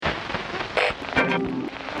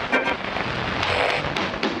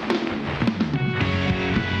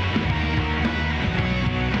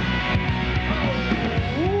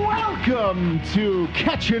Welcome to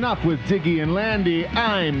Catching Up with Diggy and Landy.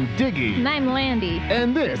 I'm Diggy. And I'm Landy.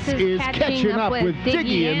 And this is Catching Up with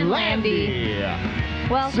Diggy and Landy.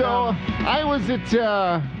 Welcome. So I was at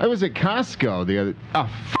Costco the other.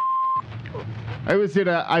 I was at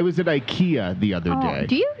IKEA the other day.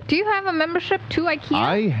 Do you have a membership to IKEA?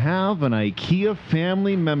 I have an IKEA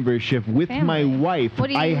family membership with my wife. What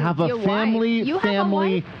do you, I have a family. You have a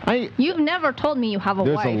wife? You've never told me you have a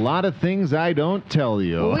wife. There's a lot of things I don't tell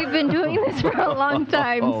you. We've been doing this for a long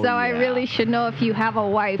time, I really should know if you have a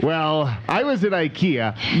wife. Well, I was at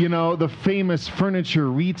IKEA, the famous furniture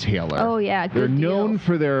retailer. Oh, yeah, They're good known deals.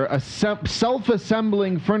 for their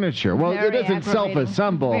self-assembling furniture. Well, Very it doesn't aggravating.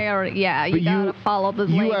 self-assemble. You gotta follow the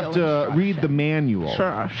You have to read the manual.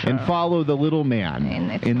 Sure. And follow the little man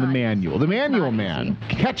in the manual. The manual man.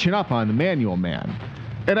 Catching up on the manual man.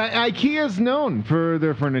 And IKEA is known for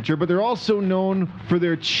their furniture, but they're also known for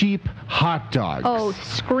their cheap hot dogs. Oh,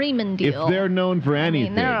 screaming deal. If they're known for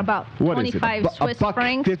anything. They're about 25 Swiss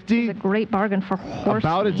francs. $1.50? It's a great bargain for horse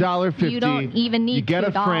About meat. $1.50. You don't even need You get $2.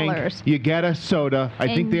 a frank. You get a soda. I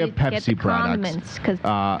think they have Pepsi condiments, products. Because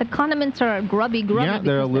the condiments are grubby. Yeah,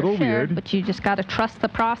 they're a little weird. But you just got to trust the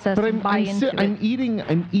process and buy into it. I'm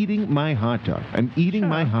eating my hot dog. I'm eating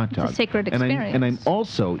my hot dog. It's a sacred experience. And I'm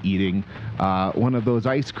also eating one of those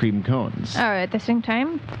ice cream cones. Oh, at the same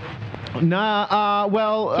time? Nah,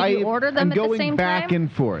 Did you order them I'm at the going same back time?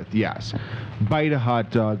 and forth, yes. Bite a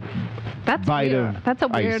hot dog, That's bite weird. of That's a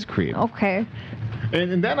weird ice cream. Okay.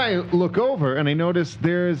 And then I look over and I notice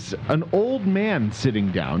there's an old man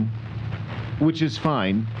sitting down, which is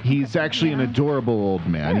fine. He's actually an adorable old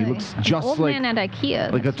man. Really? He looks just old like man at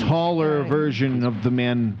IKEA. like a That's taller very version of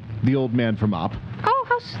the old man from Up. Oh,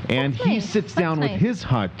 And that's he nice. sits That's down with nice. his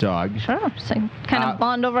hot dog. Sure. So kind of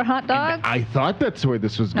bond over hot dog. I thought that's where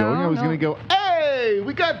this was going. I was going to go, hey,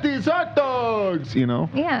 we got these hot dogs,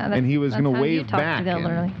 Yeah. And he was going to how you wave talk back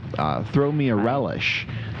together. and throw me a relish.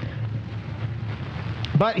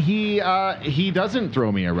 But he doesn't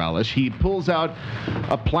throw me a relish. He pulls out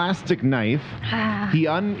a plastic knife.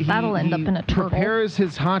 That'll end up in a turtle. Prepares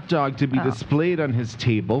his hot dog to be displayed on his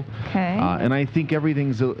table. Okay. And I think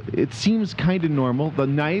it seems kind of normal. The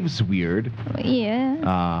knife's weird.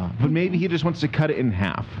 Yeah. But maybe he just wants to cut it in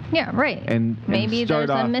half. Yeah, right. And maybe start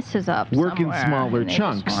there's a off misses up working somewhere, smaller and they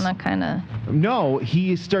chunks. Just want to kind of. No,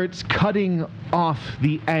 he starts cutting off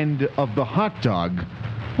the end of the hot dog.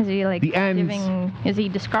 Is he like The ends- giving? Is he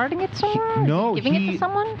discarding it somewhere? No, is he giving it to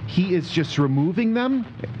someone? He is just removing them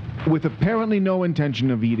with apparently no intention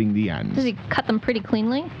of eating the ends. Does he cut them pretty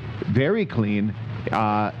cleanly? Very clean.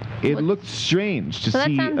 It looked strange to So that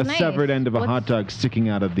see sounds a nice. severed end of a What's- hot dog sticking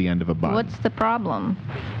out of the end of a bun. What's the problem?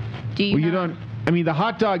 Do you? Well, you not- don't. I mean, the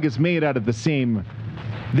hot dog is made out of the same.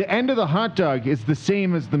 The end of the hot dog is the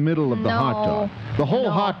same as the middle of the hot dog. The whole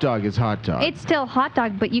hot dog is hot dog. It's still hot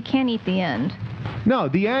dog, but you can't eat the end. No,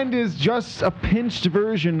 the end is just a pinched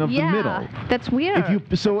version of the middle. That's weird.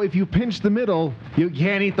 If you pinch the middle, you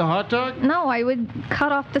can't eat the hot dog? No, I would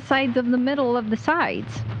cut off the sides of the middle of the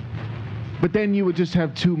sides. But then you would just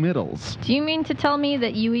have two middles. Do you mean to tell me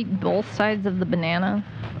that you eat both sides of the banana?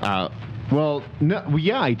 Well,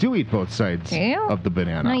 yeah, I do eat both sides of the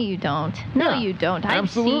banana. No, you don't. No, you don't. I've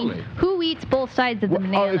absolutely. seen who eats both sides of the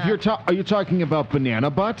banana. Are you talking about banana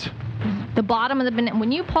butt? The bottom of the banana.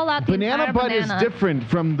 When you pull out the banana entire butt banana, is different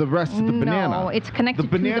from the rest of the banana. No, it's connected to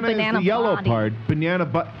the banana banana is the yellow body. part. Banana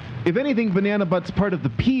butt. If anything, banana butt's part of the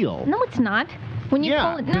peel. No, it's not. When you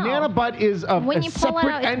pull it, no. banana butt is a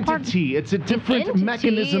separate entity. It's a different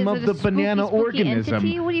mechanism of the banana organism.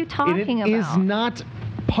 Entity? What are you talking about? It is not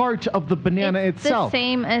part of the banana itself. It's the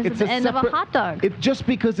same as the end of a hot dog. Just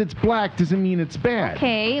because it's black doesn't mean it's bad.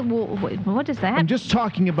 Okay, well, what is that? I'm just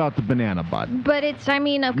talking about the banana butt. But it's, not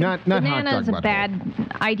banana hot is a dog bad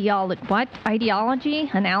ideology?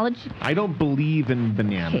 Analogy? I don't believe in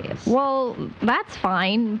bananas. Okay, well, that's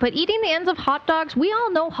fine. But eating the ends of hot dogs, we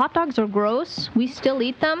all know hot dogs are gross. We still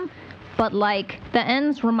eat them. But, the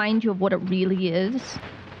ends remind you of what it really is.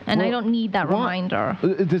 And I don't need that reminder.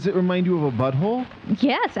 Does it remind you of a butthole?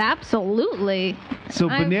 Yes, absolutely. So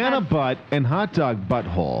banana butt and hot dog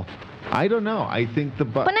butthole. I don't know. I think the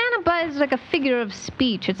butt... Banana butt is like a figure of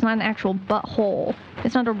speech. It's not an actual butthole.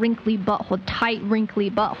 It's not a wrinkly butthole, tight, wrinkly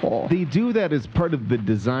butthole. They do that as part of the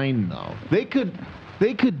design, though. They could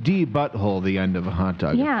de-butthole the end of a hot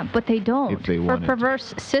dog. Yeah, but they don't. If they wanted For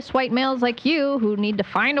perverse cis white males like you who need to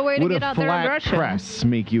find a way to get out their aggression. Would a flat press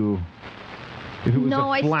make you... If it was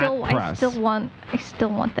a flat press. I still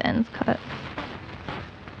want the ends cut.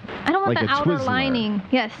 I don't want Like the a outer Twizzler. lining.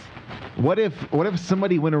 Yes. What if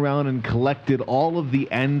somebody went around and collected all of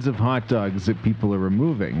the ends of hot dogs that people are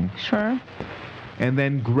removing Sure. and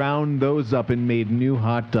then ground those up and made new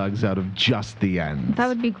hot dogs out of just the ends. That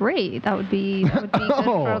would be great. That would be good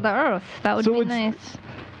for the earth. That would be nice.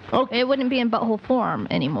 Okay. It wouldn't be in butthole form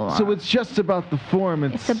anymore. So it's just about the form.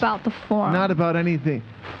 It's about the form. Not about anything.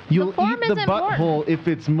 You'll eat the butthole if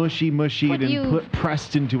it's mushy-mushied and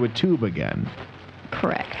pressed into a tube again.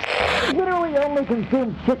 Correct. Literally only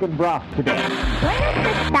consumed chicken broth today. Join us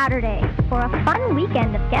this Saturday for a fun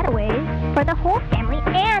weekend of getaways for the whole family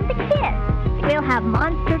and the kids. We'll have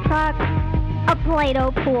monster trucks, a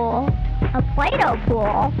Play-Doh pool,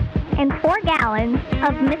 and 4 gallons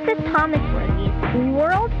of Mrs. Thomas Worthy's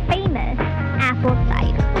world-famous apple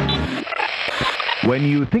cider. When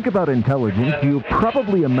you think about intelligence, you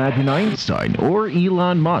probably imagine Einstein or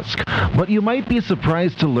Elon Musk. But you might be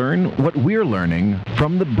surprised to learn what we're learning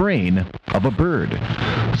from the brain of a bird.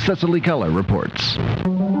 Cecily Keller reports.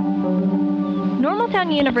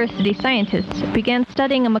 Normaltown University scientists began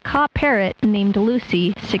studying a macaw parrot named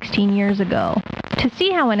Lucy 16 years ago to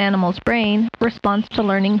see how an animal's brain responds to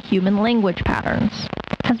learning human language patterns.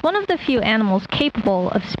 As one of the few animals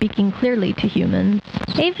capable of speaking clearly to humans,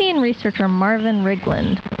 avian researcher Marvin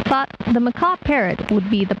Rigland thought the macaw parrot would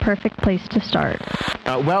be the perfect place to start.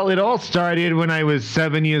 Well, it all started when I was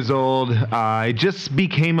 7 years old. I just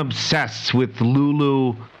became obsessed with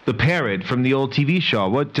Lulu the parrot from the old TV show.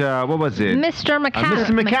 What was it? Mr.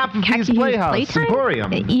 McAfee's Playhouse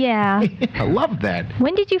Emporium. Yeah. I love that.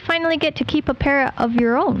 When did you finally get to keep a parrot of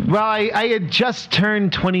your own? Well, I had just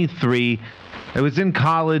turned 23. I was in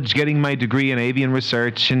college getting my degree in avian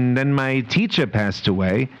research, and then my teacher passed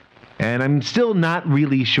away. And I'm still not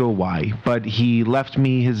really sure why, but he left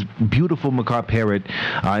me his beautiful macaw parrot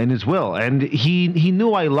in his will. And he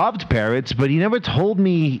knew I loved parrots, but he never told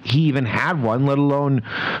me he even had one, let alone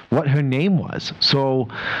what her name was. So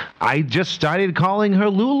I just started calling her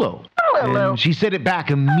Lulu. Lulu. And she said it back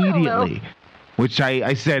immediately. Lulu. Which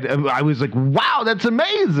I said, I was like, wow, that's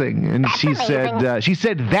amazing. And she said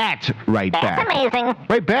that right back. That's amazing.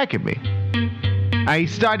 Right back at me. I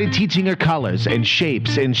started teaching her colors and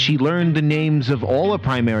shapes, and she learned the names of all her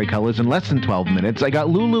primary colors in less than 12 minutes. I got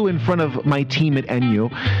Lulu in front of my team at NU,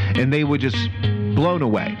 and they were just blown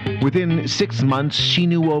away. Within 6 months, she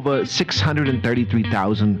knew over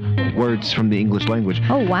 633,000 words from the English language.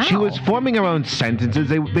 Oh, wow. She was forming her own sentences.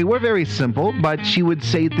 They were very simple, but she would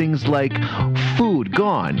say things like, food,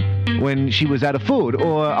 gone, when she was out of food,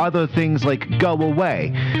 or other things like, go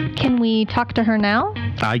away. Can we talk to her now?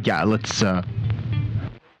 Yeah, let's,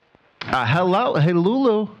 hello. Hey,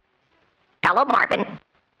 Lulu. Hello, Marvin.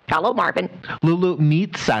 Lulu,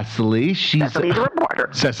 meet Cecily. Cecily's a reporter.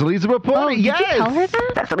 Cecily's a reporter. Oh, yes. Did you tell her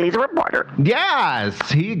that? Cecily's a reporter.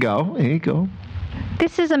 Yes. Here you go.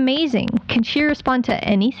 This is amazing. Can she respond to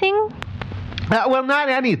anything? Well, not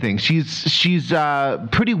anything. She's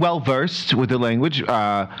pretty well versed with the language.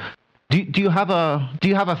 Do you have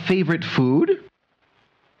a favorite food?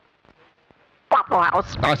 Waffle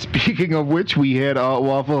House. Speaking of which, we had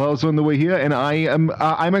Waffle House on the way here, and I'm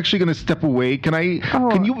actually going to step away.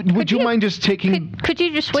 Would you mind just taking? Could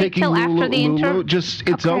you just wait till after the intro?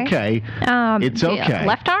 It's okay. It's okay.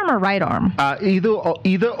 Left arm or right arm?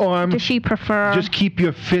 Either arm. Does she prefer? Just keep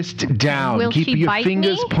your fist down. Will keep she your bite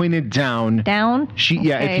fingers me? pointed down. Down.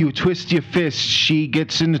 If you twist your fist, she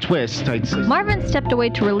gets in the twist. Marvin stepped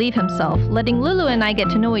away to relieve himself, letting Lulu and I get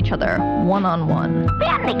to know each other one-on-one.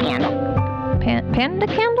 Panda candle. Panda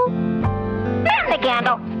candle? Panda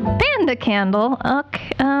candle. Panda candle.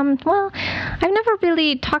 Okay. Well, I've never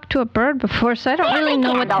really talked to a bird before, so I don't really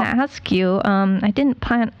know what to ask you. I didn't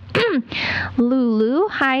plan. Lulu,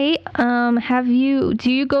 hi.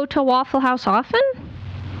 Do you go to Waffle House often?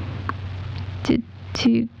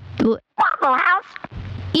 Waffle House.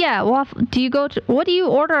 Yeah, what do you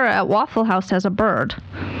order at Waffle House as a bird?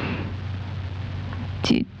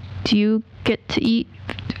 Do you get to eat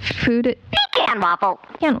food at Pecan waffle.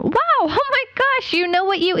 Wow, oh my gosh, you know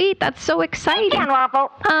what you eat. That's so exciting. Pecan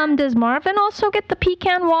waffle. Does Marvin also get the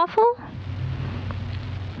pecan waffle?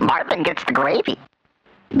 Marvin gets the gravy.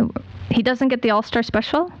 He doesn't get the All-Star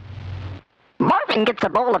Special? Marvin gets a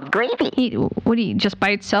bowl of gravy. Just by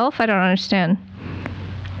itself? I don't understand.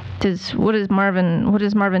 What is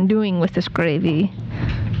Marvin doing with this gravy?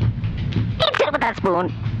 Eats it with a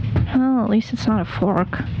spoon. Well, at least it's not a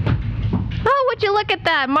fork. Oh, would you look at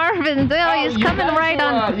that? Marvin's, he's coming right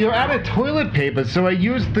on. You're out of toilet paper, so I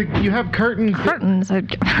used you have curtains. Curtains.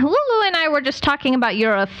 Lulu and I were just talking about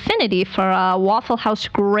your affinity for Waffle House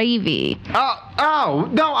gravy.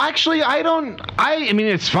 No, actually, I don't. I mean,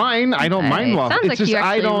 it's fine. I don't mind waffle. Sounds It's like just you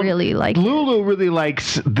actually really like Lulu really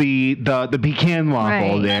likes the pecan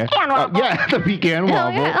waffle there. Pecan waffle? Yeah, the pecan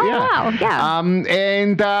waffle. yeah. Oh, wow, yeah.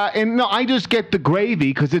 And no, I just get the gravy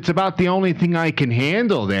because it's about the only thing I can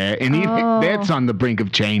handle there, and even that's on the brink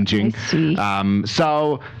of changing. I see.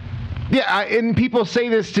 So. Yeah, and people say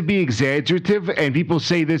this to be exaggerative, and people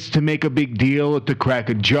say this to make a big deal, to crack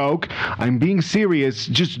a joke. I'm being serious.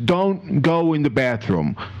 Just don't go in the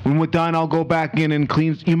bathroom. When we're done, I'll go back in and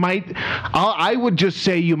clean. I would just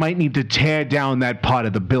say you might need to tear down that part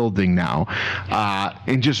of the building now,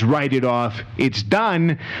 and just write it off. It's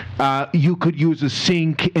done. You could use a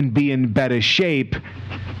sink and be in better shape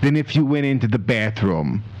than if you went into the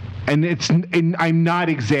bathroom. And I'm not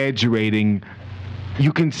exaggerating.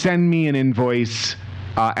 You can send me an invoice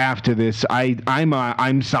after this.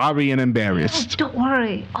 I'm sorry and embarrassed. Don't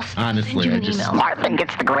worry. I'll send you an email. Marvin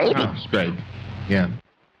gets the gravy. Oh, great. Yeah.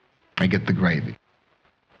 I get the gravy.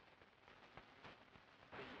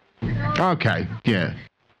 Okay. Yeah.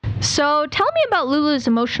 So tell me about Lulu's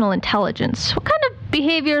emotional intelligence. What kind of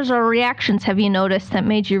behaviors or reactions have you noticed that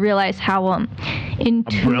made you realize how in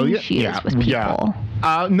tune she is with people?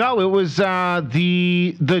 No, it was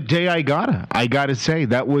the day I got her. I got to say,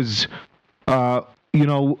 that was,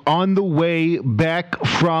 on the way back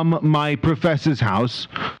from my professor's house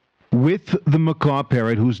with the macaw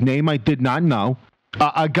parrot, whose name I did not know.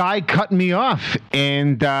 A guy cut me off,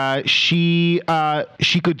 and she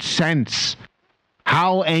could sense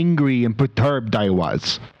how angry and perturbed I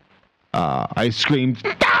was. I screamed,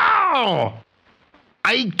 "No!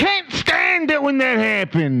 I can't stand it when that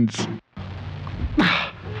happens!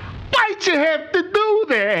 Why'd you have to do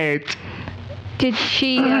that?" Did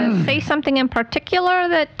she say something in particular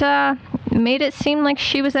that made it seem like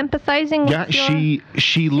she was empathizing with your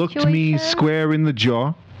she looked me square in the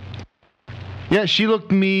jaw. Yeah, she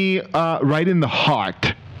looked me right in the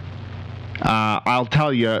heart. I'll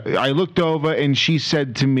tell you, I looked over and she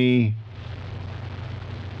said to me,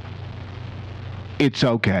 "It's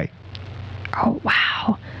okay." Oh,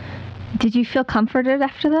 wow. Did you feel comforted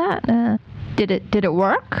after that? Did it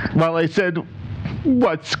work? Well, I said,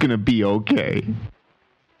 "What's gonna be okay?"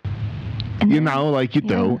 And then, like you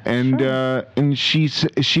do. And sure. And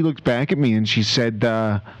she looked back at me and she said,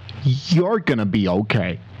 "You're gonna be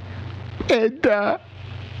okay." And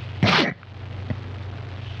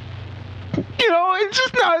it's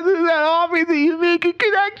just not that often that you make a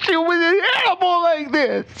connection with an animal like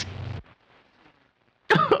this.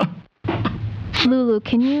 Lulu,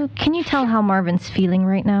 can you tell how Marvin's feeling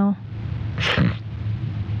right now?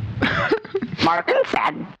 Marvin's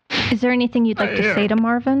sad. Is there anything you'd like to say to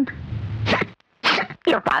Marvin?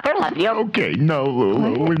 Your father loves you. Okay, no,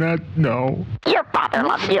 Lulu, What? we're not. No. Your father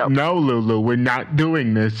loves you. No, Lulu, we're not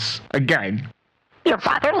doing this again. Your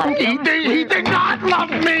father loves He you. did not love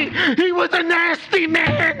me. He was a nasty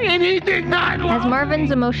man, and he did not love As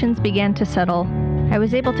Marvin's emotions began to settle, I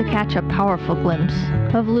was able to catch a powerful glimpse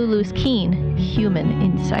of Lulu's keen human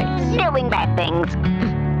insights. Doing bad things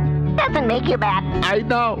doesn't make you bad. I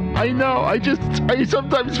know. I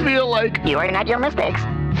sometimes feel like You are not your mistakes.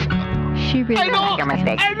 She really Your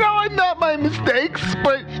mistakes. I know I'm not my mistakes,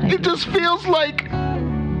 but it just feels like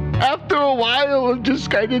after a while of just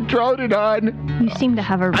kind of droning on, You seem to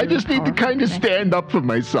have a really I just need to powerful kind of connection. stand up for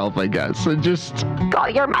myself, I guess, and just, Call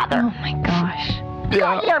your Oh mother. my gosh.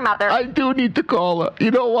 Call your mother. I do need to call her.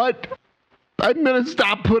 You know what? I'm going to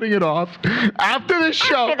stop putting it off. After the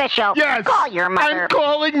show. After the show, Yes. call your mother. I'm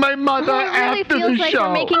calling my mother It really after feels the like show.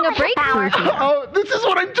 we're making a breakthrough here. Oh, this is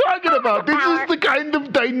what I'm talking about. This is the kind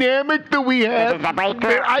of dynamic that we have This is the breakthrough.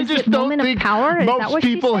 that I Is just it don't moment of think power? Is that most what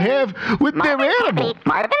she's people saying? have with their Marvin's animal. happy.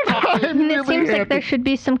 Marvin's happy. I'm And it really seems like there happy. should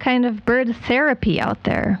be some kind of bird therapy out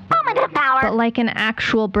there, Moment of power. but like an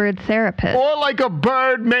actual bird therapist. Or like a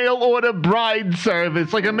bird mail order bride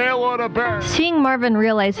service, like a mail order bird. Seeing Marvin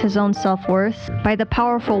realize his own self-worth by the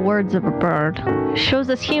powerful words of a bird shows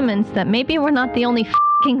us humans that maybe we're not the only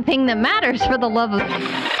f***ing thing that matters for the love of...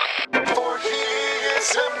 For he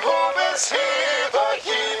is him whom is he, the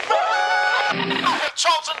hero. I have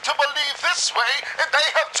chosen to believe this way, and they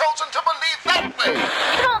have chosen to believe that way.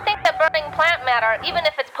 You don't think that burning plant matter, even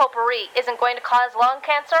if it's potpourri, isn't going to cause lung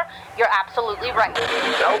cancer? You're absolutely right.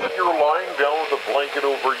 Now that you're lying down with a blanket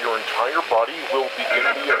over your entire body, we'll begin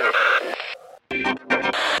the initiation.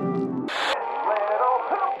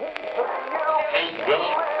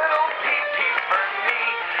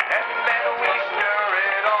 And then we stir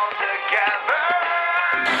it all together.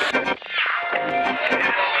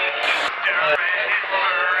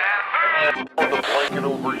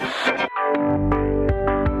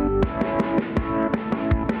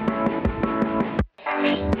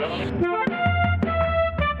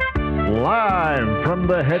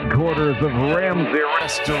 headquarters of Ramsey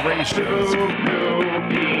Restoration.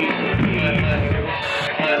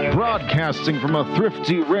 Broadcasting from a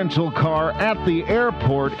thrifty rental car at the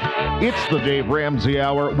airport, it's the Dave Ramsey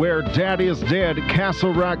Hour, where Dad is Dead,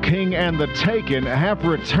 Castle Rock King, and The Taken have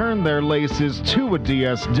returned their laces to a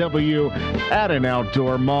DSW at an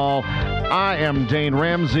outdoor mall. I am Dane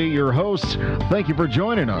Ramsey, your host. Thank you for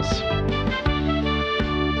joining us.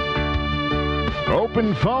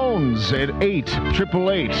 Open phones at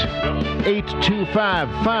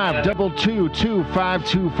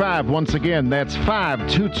 888-825-522-2525. Once again, that's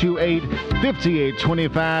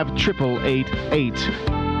 5228-5825,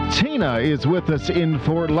 888. Tina is with us in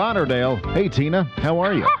Fort Lauderdale. Hey, Tina, how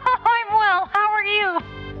are you? I'm well. How are you?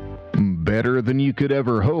 Better than you could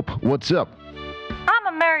ever hope. What's up? I'm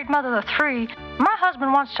a married mother of 3. My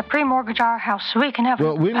husband wants to pre-mortgage our house so we can have...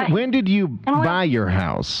 Well, when did you buy your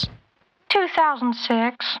house?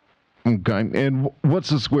 2006. Okay, and what's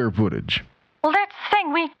the square footage? Well, that's the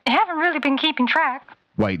thing. We haven't really been keeping track.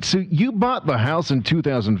 Wait, so you bought the house in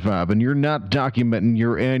 2005 and you're not documenting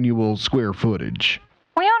your annual square footage?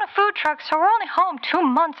 We own a food truck, so we're only home 2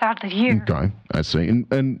 months out of the year. Okay, I see.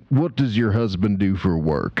 And what does your husband do for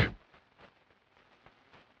work?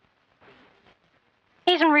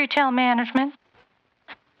 He's in retail management.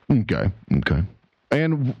 Okay.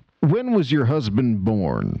 And when was your husband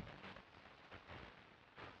born?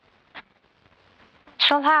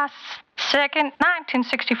 July 2nd,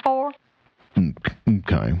 1964.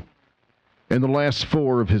 Okay. And the last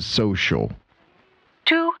 4 of his social?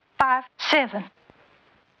 257.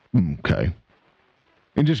 Okay.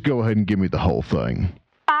 And just go ahead and give me the whole thing.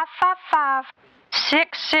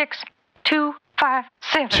 555-66257.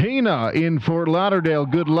 Tina in Fort Lauderdale,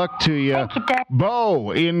 good luck to you. Thank you, Dad. Bo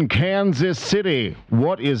in Kansas City,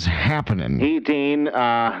 what is happening? Hey, Dane.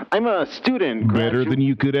 I'm a student. Better than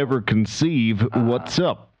you could ever conceive. What's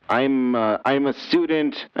up? I'm a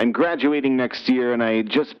student. I'm graduating next year, and I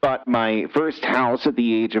just bought my first house at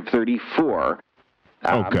the age of 34.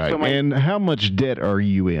 Okay. And how much debt are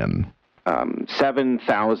you in?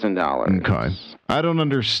 $7,000. Okay. I don't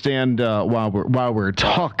understand while we're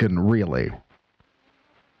talking, really.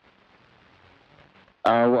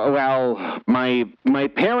 Well, my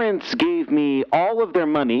parents gave me all of their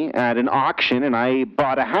money at an auction, and I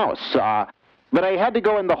bought a house. But I had to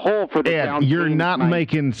go in the hole for the down payment. You're not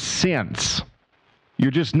making sense. You're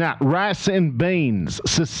just not. Rice and beans.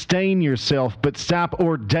 Sustain yourself, but stop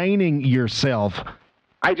ordaining yourself.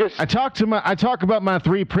 I talk about my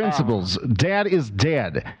 3 principles. Dad is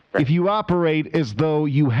dead. If you operate as though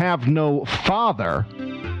you have no father,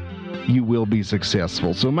 you will be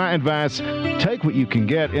successful. So my advice, take what you can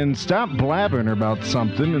get and stop blabbering about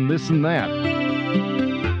something and this and that.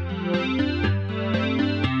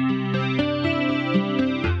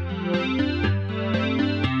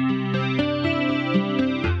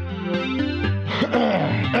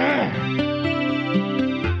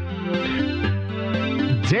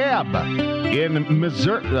 Deb in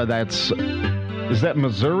Missouri. Is that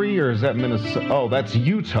Missouri or is that Minnesota? Oh, that's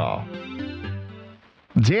Utah.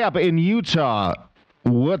 Deb in Utah,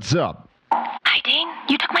 what's up? Hi, Dean.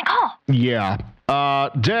 You took my call. Yeah.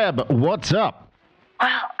 Deb, what's up?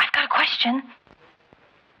 Well, I've got a question.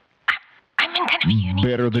 I'm in kind of a unique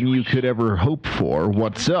Better than you could ever hope for.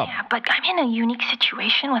 What's up? Yeah, but I'm in a unique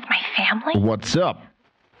situation with my family. What's up?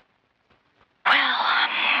 Well,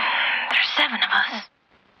 there's 7 of us.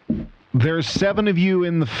 There's 7 of you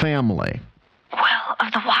in the family. Well,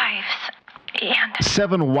 of the wives. And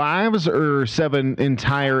 7 wives or 7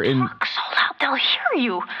 entire in? Talk so loud they'll hear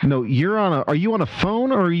you. No, you're on a. Are you on a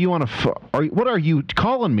phone or are you on a phone? What are you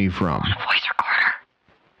calling me from? On a voice recorder.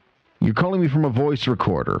 You're calling me from a voice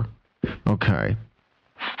recorder. Okay.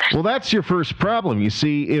 Well, that's your first problem. You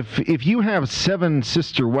see, if you have 7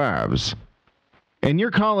 sister wives, and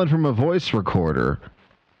you're calling from a voice recorder,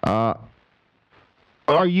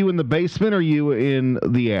 are you in the basement or are you in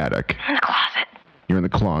the attic? In the closet. You're in the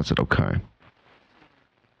closet, okay.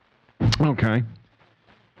 Okay.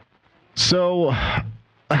 So,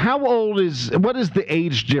 what is the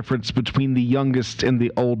age difference between the youngest and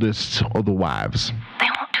the oldest of the wives? They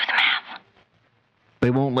won't do the math. They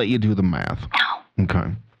won't let you do the math? No.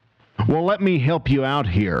 Okay. Well, let me help you out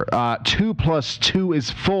here. 2 plus 2 is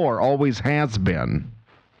 4, always has been.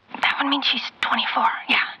 That would mean she's 24.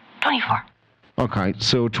 Yeah, 24. Okay,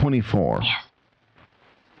 so 24. Yes.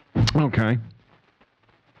 Okay.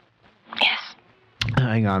 Yes.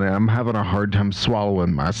 Hang on, I'm having a hard time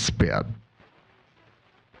swallowing my spit.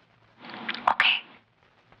 Okay.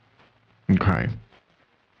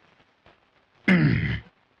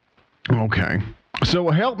 Okay. So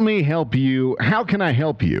help me help you. How can I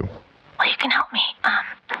help you? Well, you can help me.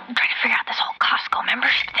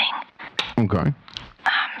 Okay.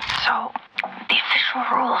 So, the official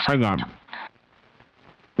rules... Hang on.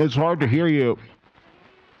 It's hard to hear you.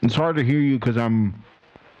 It's hard to hear you because I'm...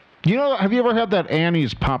 You know, have you ever had that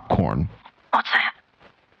Annie's popcorn? What's that?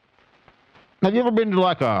 Have you ever been to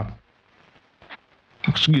like a...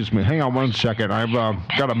 Excuse me, hang on one second. I've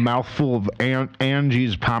got a mouthful of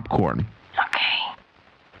Angie's popcorn. Okay.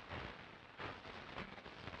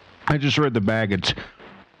 I just read the bag.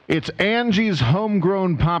 It's Angie's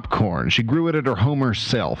homegrown popcorn. She grew it at her home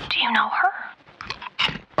herself. Do you know her?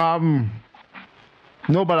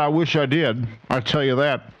 No, but I wish I did. I tell you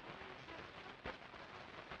that.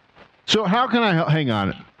 So how can I help? Hang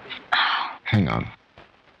on. Hang on.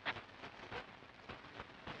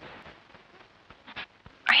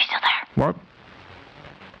 Are you still there? What?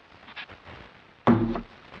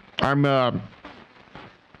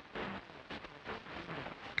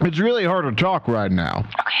 It's really hard to talk right now.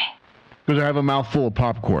 Okay. Because I have a mouthful of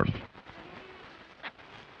popcorn.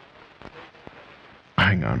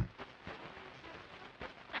 Hang on.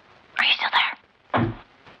 Are you still there?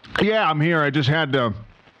 Yeah, I'm here. I just had to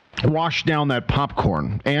wash down that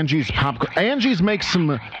popcorn. Angie's popcorn. Angie's makes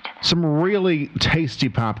some really tasty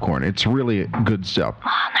popcorn. It's really good stuff.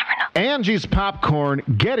 Well, I'll never know. Angie's popcorn.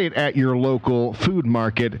 Get it at your local food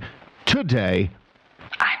market today.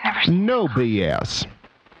 I've never seen No BS.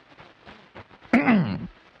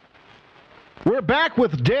 We're back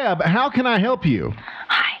with Deb. How can I help you?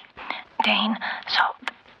 Hi, Dane. So,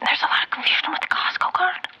 there's a lot of confusion with the Costco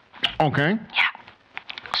card. Okay. Yeah.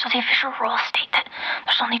 So the official rules state that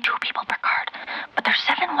there's only 2 people per card, but there's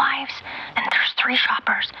 7 wives and there's 3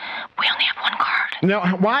 shoppers. We only have 1 card.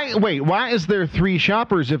 Now, why is there 3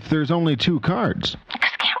 shoppers if there's only 2 cards?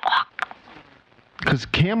 Because I can't walk. Because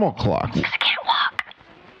camel clock. Because I can't walk.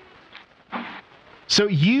 So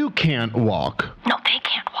you can't walk. No, they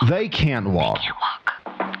can't walk. They can't walk. They can't walk.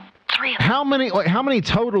 3 of them. How many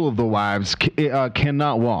total of the wives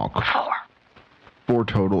cannot walk? 4 4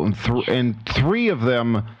 total, and 3 of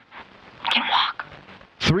them can walk.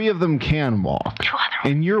 3 of them can walk. 2 other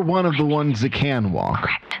And you're one of the ones that can walk.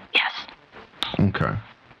 Correct. Yes. Okay.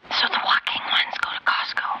 So the walking ones go to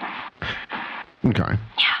Costco. Okay.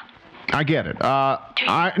 Yeah. I get it. Do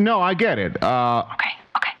you? I get it. Okay.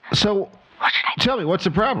 So What should I do? tell me, what's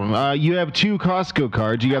the problem? You have 2 Costco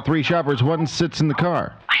cards. You got 3 shoppers. 1 sits in the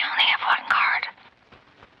car. I only have 1 card.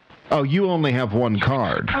 Oh, you only have 1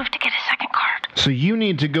 card. Proof to get a second card. So you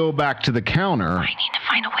need to go back to the counter. I need to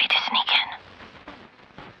find a way to sneak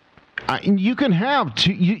in. You can have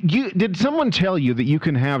 2. Did someone tell you that you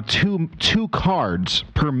can have two cards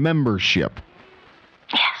per membership?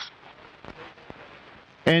 Yes.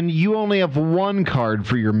 And you only have 1 card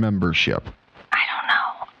for your membership. I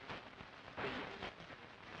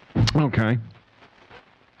don't know. Okay.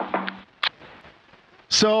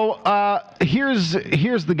 So here's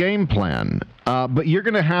the game plan. But you're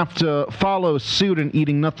going to have to follow suit in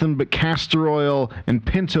eating nothing but castor oil and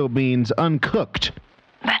pinto beans uncooked.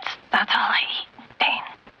 That's all I eat, Dane.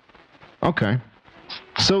 Okay.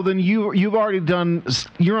 So then you've already done.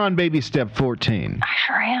 You're on baby step 14. I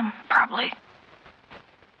sure am, probably.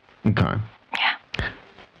 Okay. Yeah.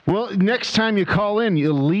 Well, next time you call in,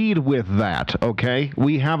 you lead with that. Okay.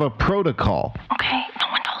 We have a protocol. Okay. No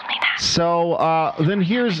one told me that. So then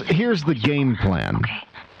here's the game plan. Okay.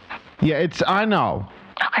 Yeah, I know.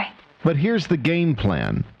 Okay. But here's the game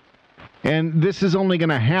plan. And this is only going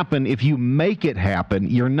to happen if you make it happen.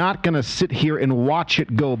 You're not going to sit here and watch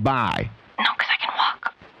it go by. No, because I can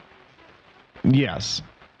walk. Yes.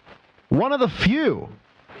 One of the few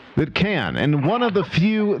that can, and one of the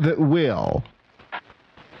few that will.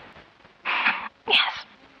 Yes.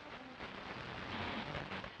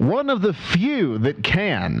 One of the few that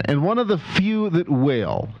can, and one of the few that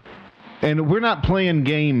will. And we're not playing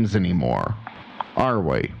games anymore, are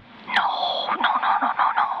we? No.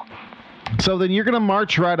 So then you're going to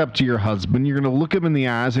march right up to your husband. You're going to look him in the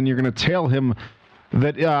eyes, and you're going to tell him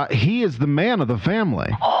that he is the man of the family.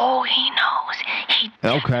 Oh, he knows.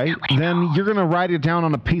 Okay. Then you're going to write it down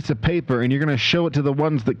on a piece of paper, and you're going to show it to the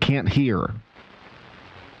ones that can't hear.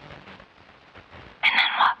 And then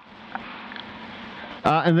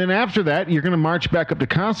what? And then after that, you're going to march back up to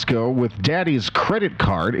Costco with Daddy's credit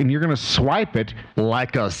card, and you're going to swipe it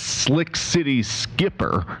like a Slick City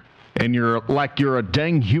skipper. And you're a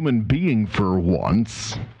dang human being for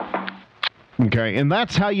once. Okay, and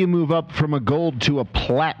that's how you move up from a gold to a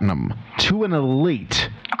platinum to an elite.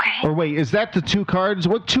 Okay. Or wait, is that the 2 cards?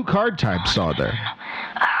 What 2 card types are there?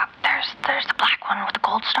 There's the black one with the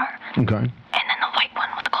gold star. Okay. And then the white one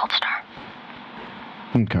with the gold star.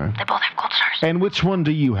 Okay. They both have gold stars. And which one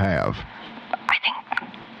do you have? I think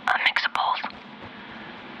a mix of both.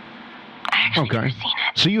 I actually Okay. never seen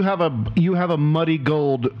it. So you have a Muddy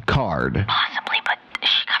Gold card. Possibly, but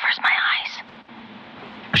she covers my eyes.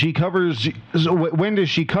 She covers. So when does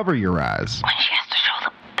she cover your eyes? When she has to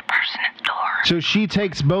show the person at the door. So she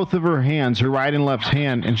takes both of her hands, her right and left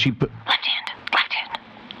hand, and she put. Left hand.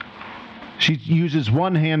 She uses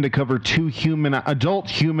one hand to cover two adult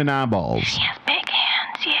human eyeballs. She has big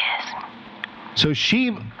hands, yes.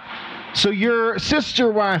 So your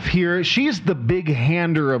sister wife here, she's the big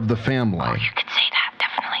hander of the family. Oh, you could say that,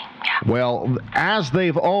 definitely, yeah. Well, as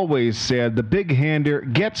they've always said, the big hander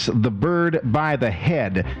gets the bird by the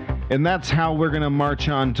head. And that's how we're going to march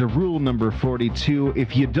on to rule number 42.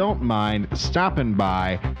 If you don't mind stopping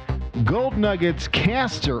by, Gold Nuggets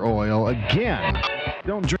castor oil again.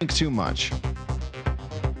 Don't drink too much.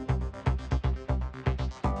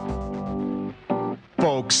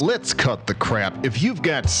 Folks, let's cut the crap. If you've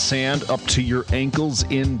got sand up to your ankles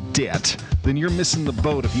in debt, then you're missing the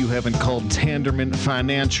boat if you haven't called Tanderman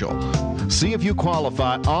Financial. See if you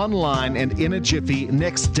qualify online and in a jiffy,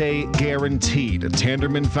 next day guaranteed.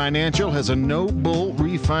 Tanderman Financial has a no-bull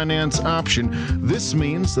refinance option. This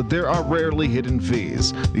means that there are rarely hidden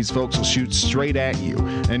fees. These folks will shoot straight at you.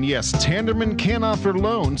 And yes, Tanderman can offer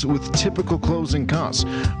loans with typical closing costs.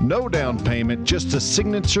 No down payment, just a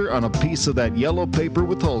signature on a piece of that yellow paper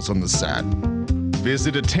with holes on the side.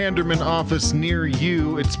 Visit a Tanderman office near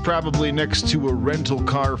you. It's probably next to a rental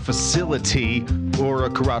car facility or a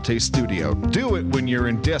karate studio. Do it when you're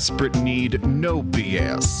in desperate need. No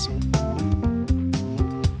BS.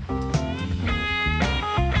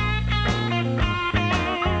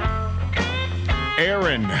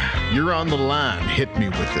 Aaron, you're on the line. Hit me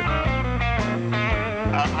with it.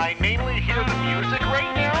 I mainly hear the music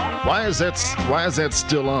right now. Why is that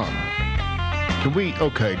still on? Can we?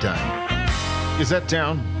 Okay, done. Is that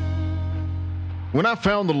down? When I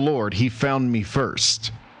found the Lord, he found me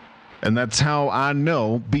first. And that's how I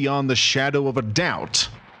know beyond the shadow of a doubt.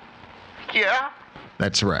 Yeah?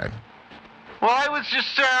 That's right. Well, I was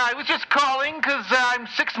just calling because I'm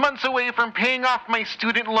 6 months away from paying off my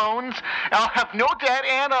student loans. I'll have no debt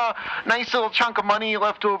and a nice little chunk of money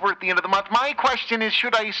left over at the end of the month. My question is,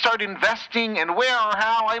 should I start investing and where or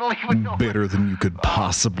how? I don't even know. Better than you could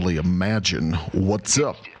possibly imagine. What's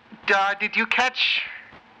up? Did you catch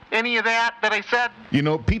any of that I said? You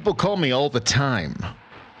know, people call me all the time.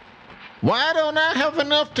 Why don't I have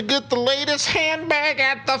enough to get the latest handbag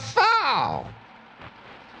at the fall?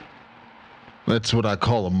 That's what I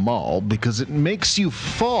call a mall because it makes you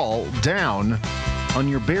fall down on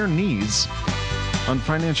your bare knees on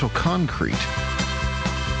financial concrete.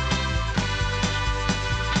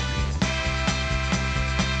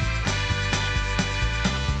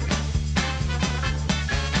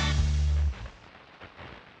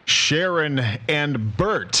 Sharon and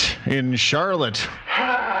Bert in Charlotte.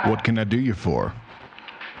 What can I do you for?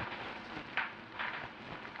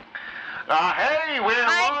 Hey, we're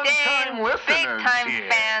long-time listeners big-time here.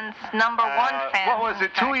 fans, number one fans. What was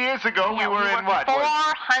it, 2 years ago? Yeah, we were in what?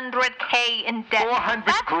 400K in debt. 400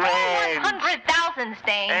 That's grand. 100,000,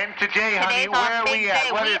 Stain. And today, honey, Today's where our are big we day.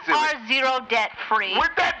 at? What we is it? are zero debt-free.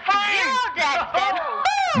 We're debt-free! Zero debt,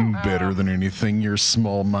 Stain. Better than anything your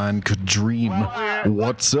small mind could dream.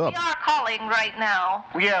 What's up? We are calling right now.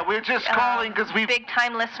 Yeah, we're just calling because we've...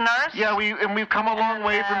 Big-time listeners. Yeah, we've come a long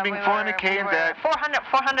way from being 400K in debt.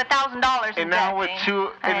 $400,000 in And now debt.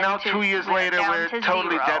 we're 2 years later, we're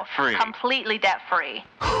totally debt-free. Completely debt-free.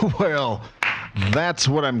 Well, that's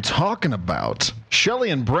what I'm talking about. Shelley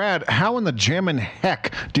and Brad, how in the jammin'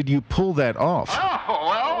 heck did you pull that off? Oh,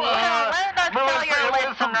 well, let us tell your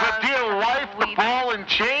listeners. The dear wife, the ball and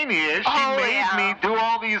chain here, she made me do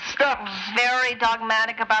all these steps. Very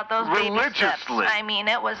dogmatic about those baby steps. Religiously. I mean,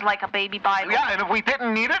 it was like a baby Bible. Yeah, and if we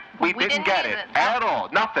didn't need it, we didn't get it. At all.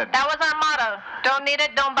 Nothing. That was our motto. Don't need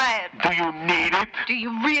it, don't buy it. Do you need it? Do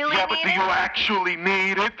you really Yeah, but need do it? you actually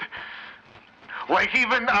need it? Like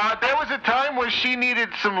even, there was a time where she needed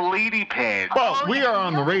some lady pads. Well, we are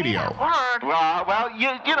on the radio. Well, you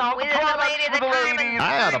know, the products for the ladies.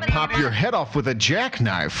 I ought to pop your head off with a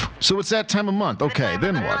jackknife. So it's that time of month. Okay,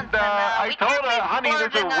 then what? I told her, honey,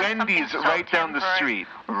 there's a Wendy's right down the street.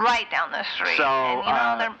 Right down the street. So,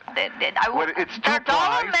 and, it's their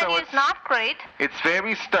dollar two-ply, so menu is not great. It's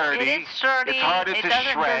very sturdy. It is sturdy. It's harder it to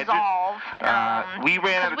doesn't shred. dissolve. We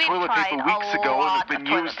ran out of toilet paper weeks ago and have been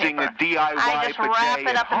using a DIY I just wrap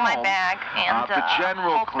it up in my bag and for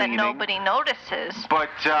general hope cleaning. that nobody notices. But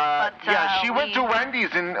yeah, she went to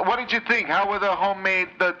Wendy's, and what did you think? How were the homemade,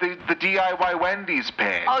 the DIY Wendy's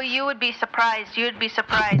pads? Oh, you would be surprised. You'd be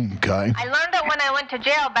surprised. Okay. I learned it when I went to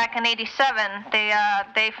jail back in '87.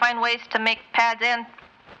 They find ways to make pads and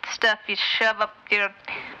stuff you shove up your.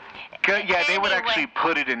 Yeah, they would actually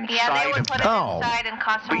put it inside. Yeah, they would put it Oh. inside and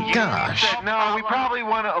cost some But Gosh. you said, no, we probably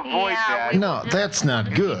want to avoid that. No, that's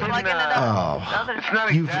not good. Plugging it up. Oh. It's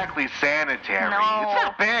not You've- exactly sanitary. No. It's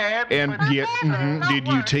not bad. And but yet, did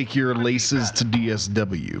you take your laces to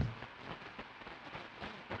DSW?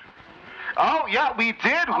 Oh, yeah, we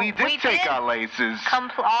did. We we take did. our laces.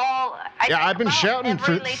 Yeah, I've been shouting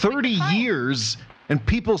for 30 years, and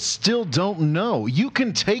people still don't know. You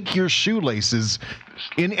can take your shoelaces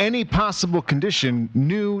in any possible condition,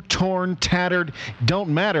 new, torn, tattered, don't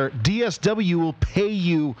matter. DSW will pay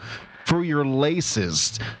you for your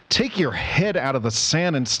laces. Take your head out of the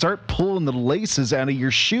sand and start pulling the laces out of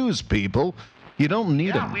your shoes, people. You don't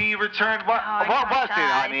need them. We returned, what was it,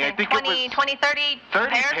 honey? I think it was 20, 30 30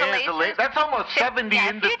 pairs of laces. That's almost 70 Yeah,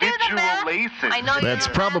 if you do the individual math, laces. I know That's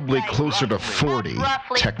you're probably right. closer to 40,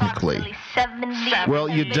 technically. 70. Well,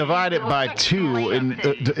 you divide it by 2, and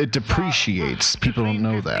it depreciates. People don't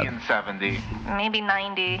know that. And 70. Maybe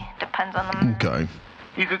 90. Depends on them. Okay.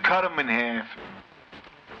 You could cut them in half.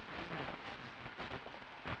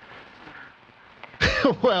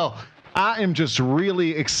 Well, I am just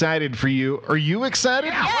really excited for you. Are you excited?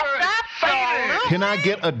 Yes, absolutely. Can I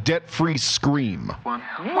get a debt-free scream? We're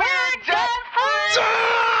debt-free.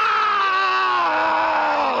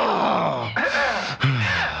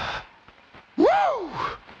 Woo!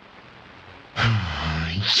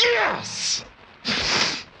 Yes!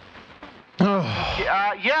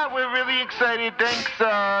 Yeah, we're really excited.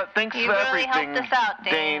 Thanks You for really everything. helped us out,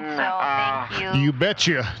 Dane, so thank you. You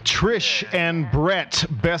betcha. Trish and Brett,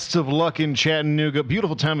 best of luck in Chattanooga.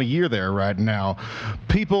 Beautiful time of year there right now.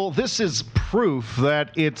 People, this is proof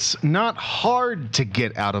that it's not hard to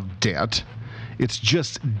get out of debt. It's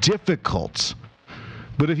just difficult.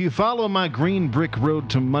 But if you follow my green brick road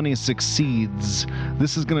to money succeeds,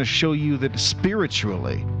 this is going to show you that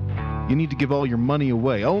spiritually, you need to give all your money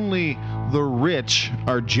away. Only the rich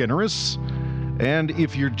are generous. And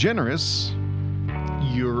if you're generous,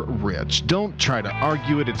 you're rich. Don't try to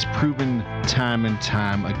argue it. It's proven time and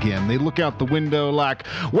time again. They look out the window like,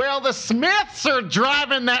 well, the Smiths are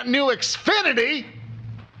driving that new Xfinity.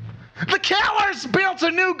 The Kellers built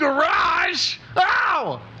a new garage.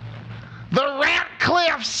 Oh! The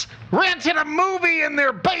Ratcliffes rented a movie in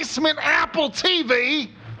their basement Apple TV.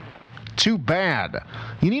 Too bad.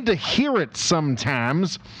 You need to hear it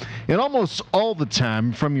sometimes, and almost all the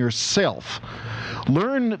time from yourself.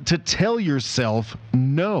 Learn to tell yourself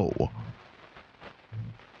no.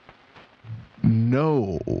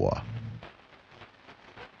 No.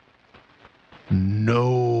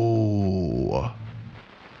 No.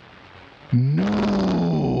 No.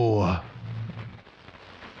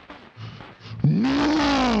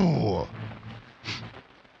 No.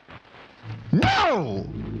 No.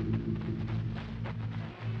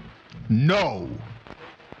 No.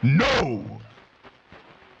 No.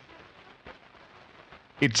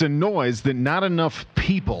 It's a noise that not enough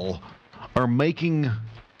people are making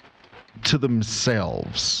to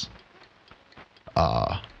themselves.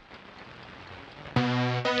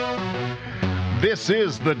 This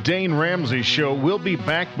is the Dane Ramsey Show. We'll be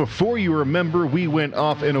back before you remember we went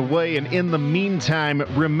off and away. And in the meantime,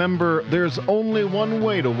 remember, there's only one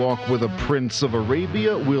way to walk with a Prince of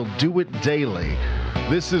Arabia. We'll do it daily.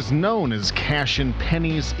 This is known as cash and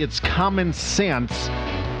pennies. It's common sense.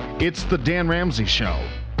 It's the Dan Ramsey Show.